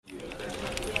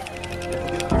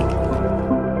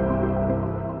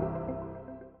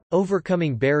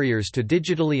Overcoming Barriers to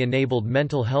Digitally Enabled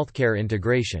Mental Healthcare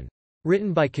Integration.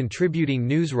 Written by contributing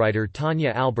newswriter Tanya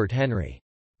Albert Henry.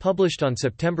 Published on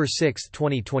September 6,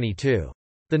 2022.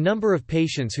 The number of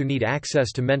patients who need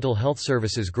access to mental health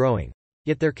services growing.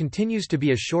 Yet there continues to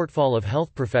be a shortfall of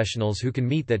health professionals who can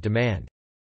meet that demand.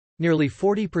 Nearly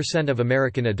 40% of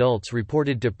American adults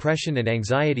reported depression and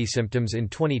anxiety symptoms in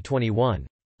 2021,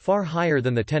 far higher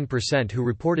than the 10% who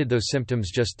reported those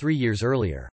symptoms just 3 years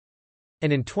earlier.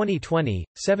 And in 2020,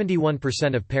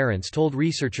 71% of parents told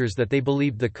researchers that they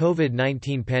believed the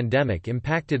COVID-19 pandemic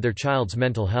impacted their child's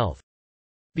mental health.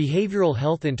 Behavioral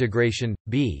health integration,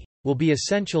 B, will be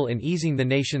essential in easing the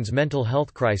nation's mental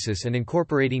health crisis, and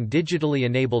incorporating digitally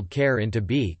enabled care into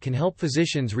B can help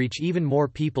physicians reach even more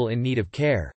people in need of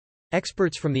care,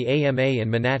 experts from the AMA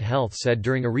and Manatt Health said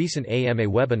during a recent AMA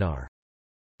webinar.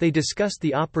 They discussed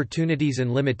the opportunities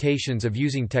and limitations of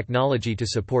using technology to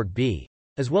support B,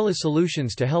 as well as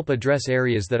solutions to help address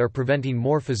areas that are preventing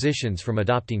more physicians from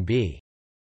adopting B.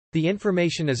 The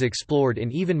information is explored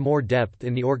in even more depth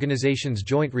in the organization's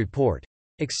joint report,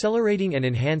 Accelerating and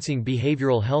Enhancing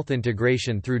Behavioral Health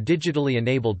Integration Through Digitally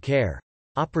Enabled Care: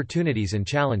 Opportunities and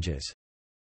Challenges.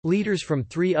 Leaders from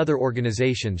 3 other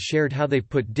organizations shared how they've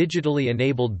put digitally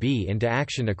enabled B into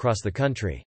action across the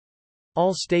country.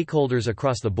 All stakeholders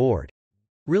across the board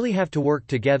really have to work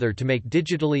together to make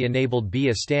digitally enabled B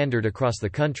a standard across the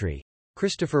country,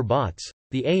 Christopher Botts,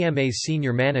 the AMA's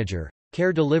senior manager,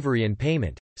 Care Delivery and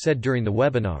Payment, said during the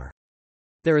webinar.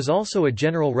 There is also a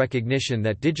general recognition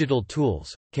that digital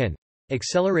tools can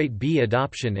accelerate B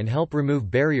adoption and help remove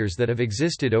barriers that have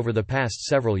existed over the past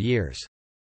several years.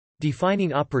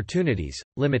 Defining opportunities,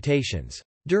 limitations.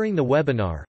 During the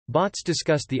webinar, Botts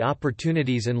discussed the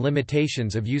opportunities and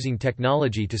limitations of using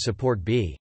technology to support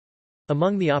B.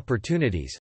 Among the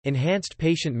opportunities: enhanced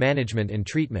patient management and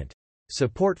treatment,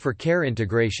 support for care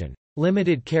integration,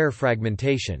 limited care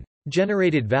fragmentation,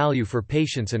 generated value for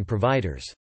patients and providers.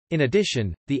 In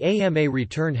addition, the AMA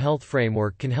Return Health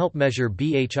Framework can help measure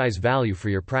BHI's value for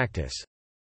your practice.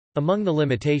 Among the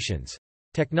limitations: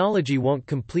 technology won't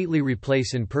completely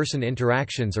replace in-person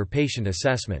interactions or patient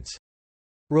assessments.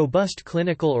 Robust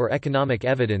clinical or economic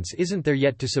evidence isn't there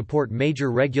yet to support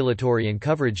major regulatory and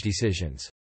coverage decisions.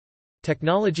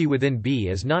 Technology within B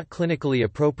is not clinically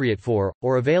appropriate for,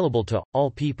 or available to,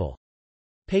 all people.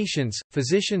 Patients,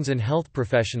 physicians and health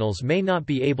professionals may not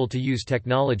be able to use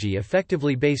technology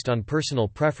effectively based on personal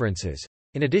preferences,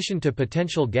 in addition to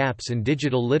potential gaps in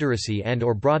digital literacy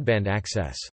and/or broadband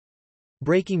access.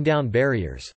 Breaking down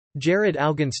barriers. Jared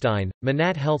Augenstein,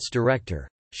 Manatt Health's director,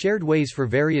 shared ways for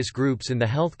various groups in the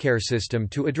healthcare system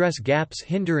to address gaps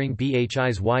hindering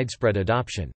BHI's widespread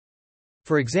adoption.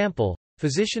 For example,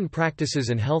 physician practices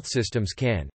and health systems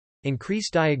can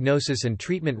increase diagnosis and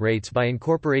treatment rates by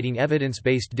incorporating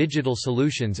evidence-based digital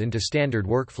solutions into standard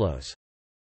workflows.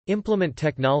 Implement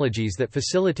technologies that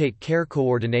facilitate care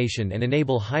coordination and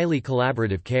enable highly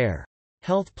collaborative care.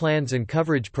 Health plans and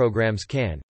coverage programs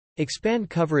can expand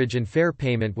coverage and fair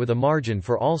payment with a margin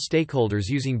for all stakeholders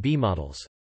using B models.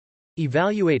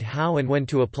 Evaluate how and when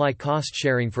to apply cost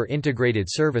sharing for integrated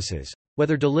services,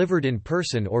 whether delivered in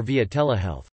person or via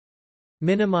telehealth.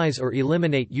 Minimize or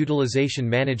eliminate utilization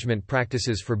management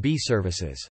practices for B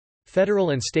services.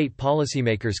 Federal and state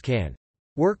policymakers can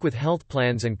work with health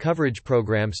plans and coverage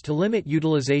programs to limit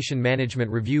utilization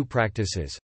management review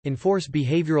practices, enforce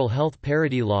behavioral health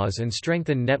parity laws and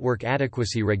strengthen network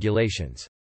adequacy regulations.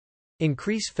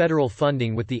 Increase federal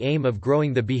funding with the aim of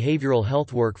growing the behavioral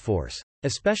health workforce,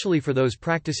 especially for those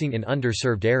practicing in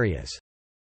underserved areas.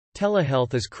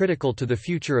 Telehealth is critical to the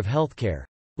future of healthcare,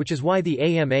 which is why the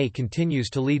AMA continues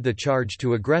to lead the charge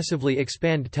to aggressively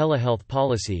expand telehealth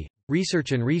policy,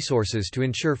 research and resources to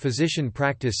ensure physician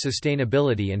practice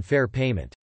sustainability and fair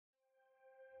payment.